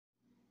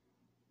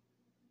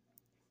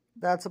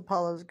That's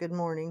Apollo's good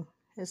morning.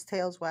 His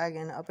tail's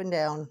wagging up and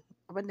down,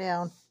 up and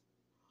down.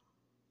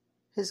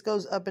 His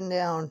goes up and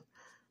down.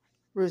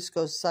 Ruth's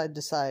goes side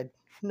to side.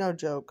 No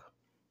joke.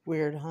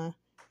 Weird, huh?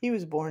 He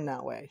was born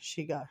that way.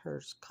 She got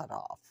hers cut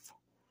off.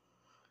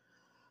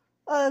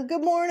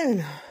 Good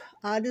morning.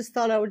 I just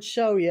thought I would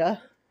show you.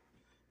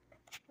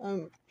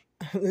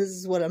 This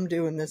is what I'm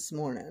doing this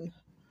morning.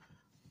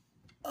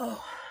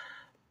 Oh.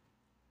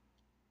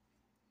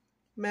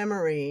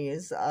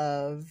 Memories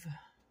of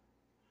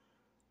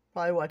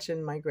probably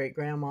watching my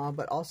great-grandma,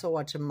 but also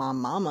watching my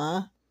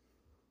mama.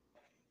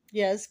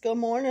 Yes, good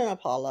morning,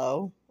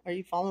 Apollo. Are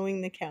you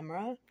following the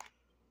camera?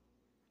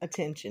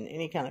 Attention.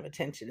 Any kind of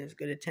attention is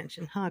good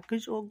attention, huh?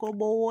 Because you're a good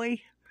boy.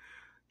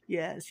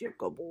 Yes, you're a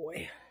good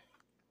boy.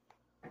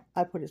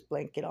 I put his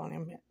blanket on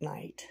him at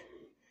night,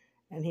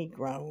 and he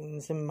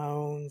groans and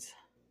moans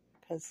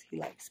because he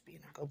likes being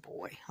a good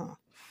boy, huh?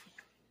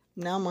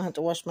 Now I'm going to have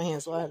to wash my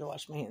hands, so I have to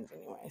wash my hands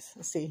anyways.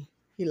 See,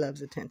 he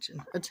loves attention.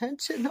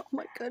 Attention, oh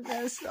my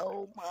goodness,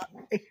 oh my.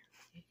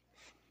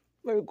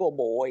 Very good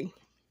boy.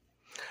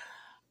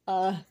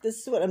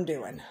 This is what I'm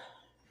doing.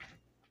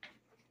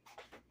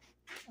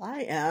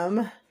 I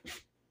am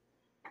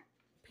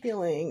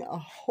peeling a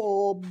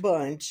whole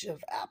bunch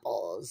of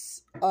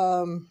apples.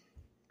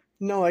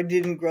 No, I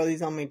didn't grow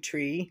these on my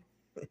tree.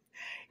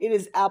 It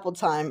is apple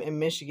time in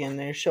Michigan.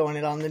 They're showing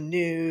it on the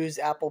news,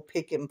 apple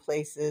picking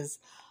places.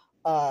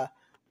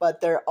 But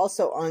they're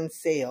also on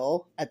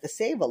sale at the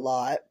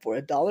Save-A-Lot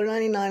for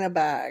 $1.99 a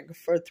bag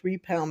for a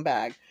 3-pound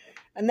bag.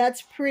 And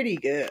that's pretty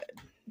good.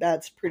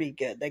 That's pretty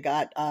good. They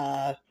got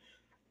 3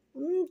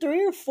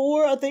 or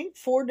 4, I think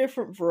 4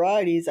 different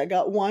varieties. I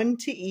got one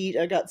to eat.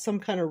 I got some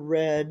kind of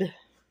red.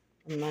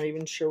 I'm not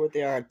even sure what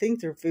they are. I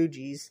think they're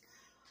Fuji's.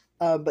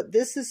 But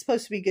this is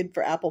supposed to be good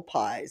for apple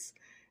pies.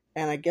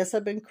 And I guess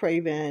I've been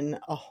craving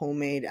a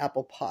homemade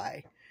apple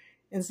pie.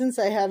 And since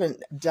I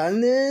haven't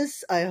done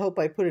this, I hope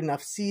I put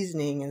enough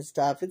seasoning and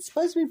stuff. It's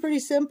supposed to be pretty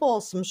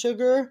simple. Some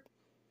sugar.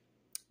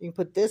 You can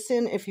put this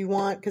in if you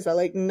want, because I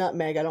like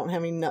nutmeg. I don't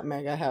have any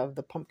nutmeg. I have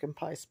the pumpkin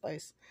pie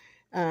spice.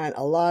 And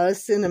a lot of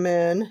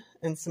cinnamon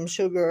and some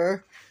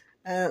sugar.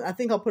 And I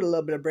think I'll put a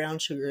little bit of brown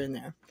sugar in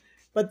there.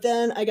 But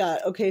then I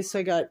got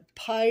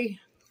pie.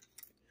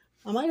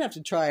 I might have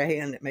to try a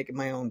hand at making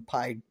my own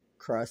pie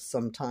crust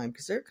sometime,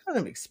 because they're kind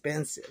of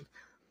expensive.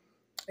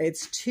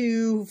 It's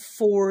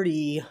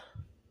 $2.40.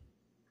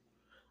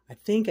 I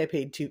think I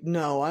paid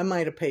I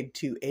might have paid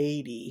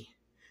 $2.80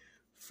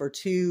 for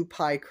 2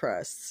 pie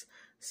crusts.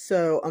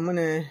 So I'm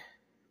gonna,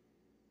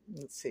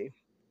 let's see,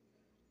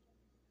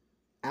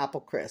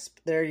 apple crisp.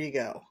 There you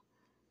go.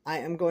 I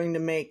am going to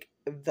make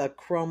the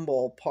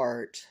crumble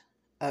part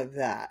of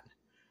that,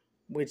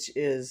 which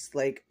is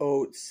like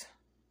oats,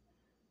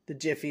 the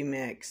Jiffy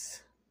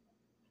mix.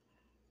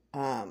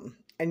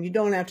 And you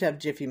don't have to have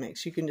Jiffy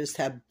mix. You can just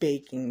have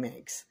baking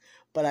mix.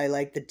 But I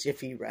like the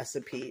Jiffy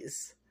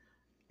recipes.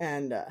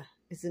 And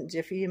isn't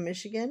Jiffy in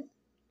Michigan?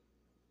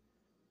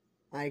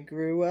 I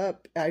grew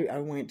up. I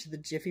went to the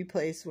Jiffy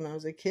place when I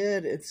was a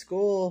kid at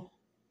school.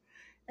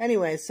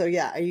 Anyway, so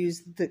yeah, I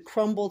used the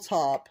crumble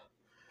top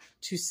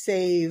to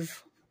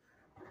save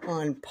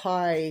on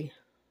pie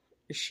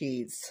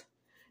sheets.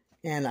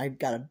 And I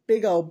got a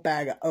big old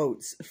bag of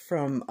oats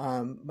from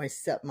my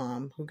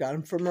stepmom, who got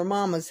them from her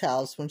mama's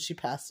house when she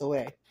passed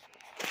away.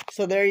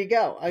 So there you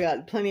go. I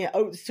got plenty of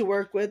oats to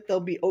work with.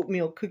 There'll be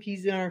oatmeal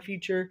cookies in our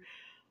future.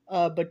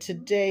 But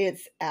today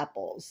it's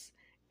apples.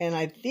 And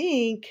I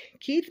think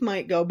Keith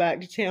might go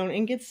back to town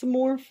and get some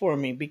more for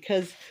me.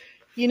 Because,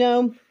 you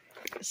know,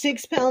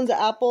 6 pounds of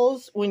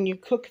apples, when you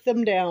cook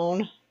them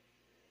down,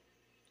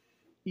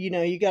 you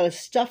know, you got to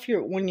stuff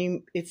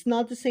it's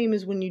not the same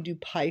as when you do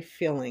pie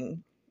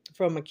filling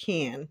from a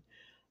can,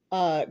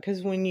 because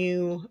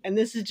and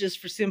this is just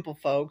for simple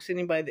folks,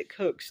 anybody that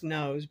cooks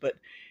knows, but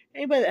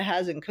anybody that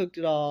hasn't cooked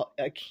at all,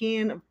 a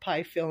can of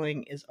pie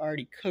filling is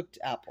already cooked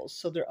apples,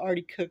 so they're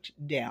already cooked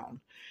down.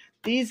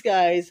 These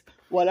guys,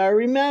 what I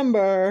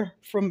remember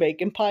from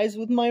baking pies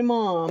with my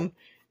mom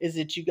is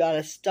that you got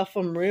to stuff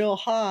them real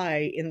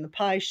high in the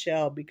pie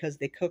shell because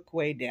they cook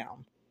way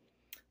down.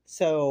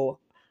 So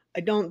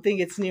I don't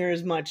think it's near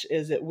as much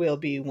as it will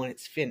be when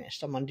it's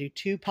finished. I'm going to do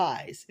 2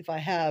 pies. If I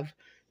have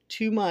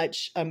too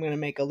much, I'm going to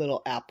make a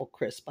little apple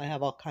crisp. I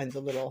have all kinds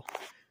of little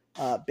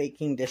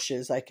baking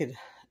dishes. I could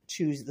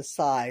choose the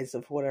size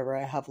of whatever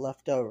I have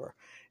left over.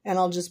 And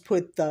I'll just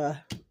put the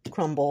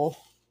crumble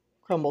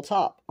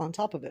top on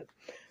top of it.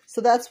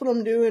 So that's what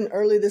I'm doing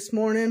early this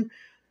morning.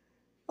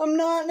 I'm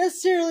not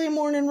necessarily a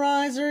morning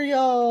riser,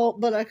 y'all,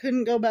 but I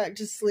couldn't go back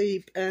to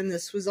sleep, and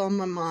this was on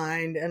my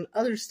mind, and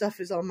other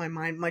stuff is on my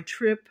mind. My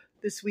trip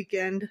this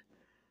weekend,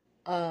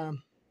 yeah,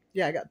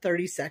 I got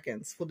 30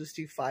 seconds. We'll just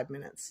do 5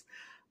 minutes.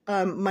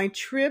 Our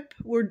trip,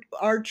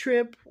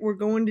 we're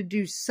going to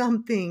do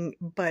something,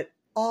 but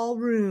all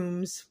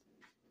rooms,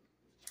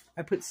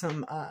 I put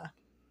some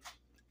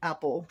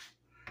apple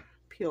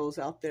peels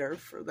out there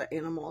for the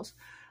animals.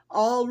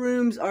 All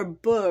rooms are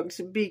booked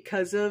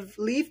because of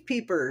leaf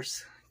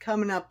peepers.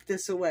 coming up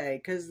this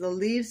way because the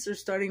leaves are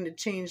starting to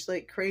change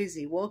like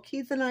crazy. Well,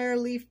 Keith and I are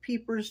leaf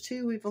peepers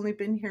too. We've only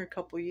been here a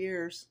couple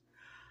years.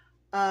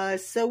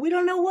 So we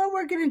don't know what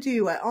we're going to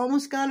do. I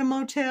almost got a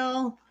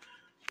motel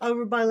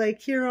over by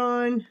Lake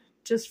Huron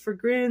just for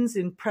grins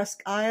in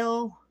Presque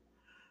Isle.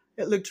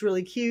 It looked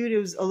really cute. It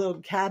was a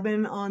little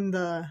cabin on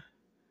the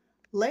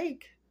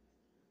lake,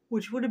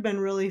 which would have been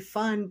really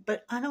fun,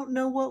 but I don't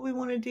know what we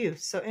want to do.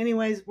 So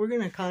anyways, we're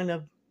going to kind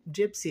of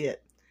gypsy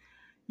it.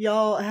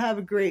 Y'all have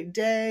a great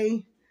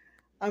day.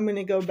 I'm going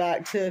to go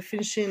back to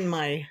finishing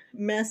my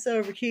mess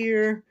over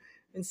here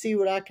and see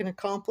what I can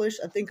accomplish.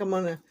 I think I'm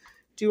going to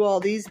do all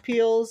these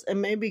peels and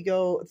maybe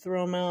go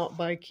throw them out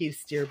by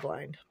Keith's deer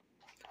blind.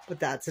 But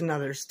that's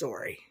another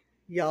story.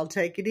 Y'all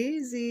take it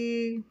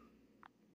easy.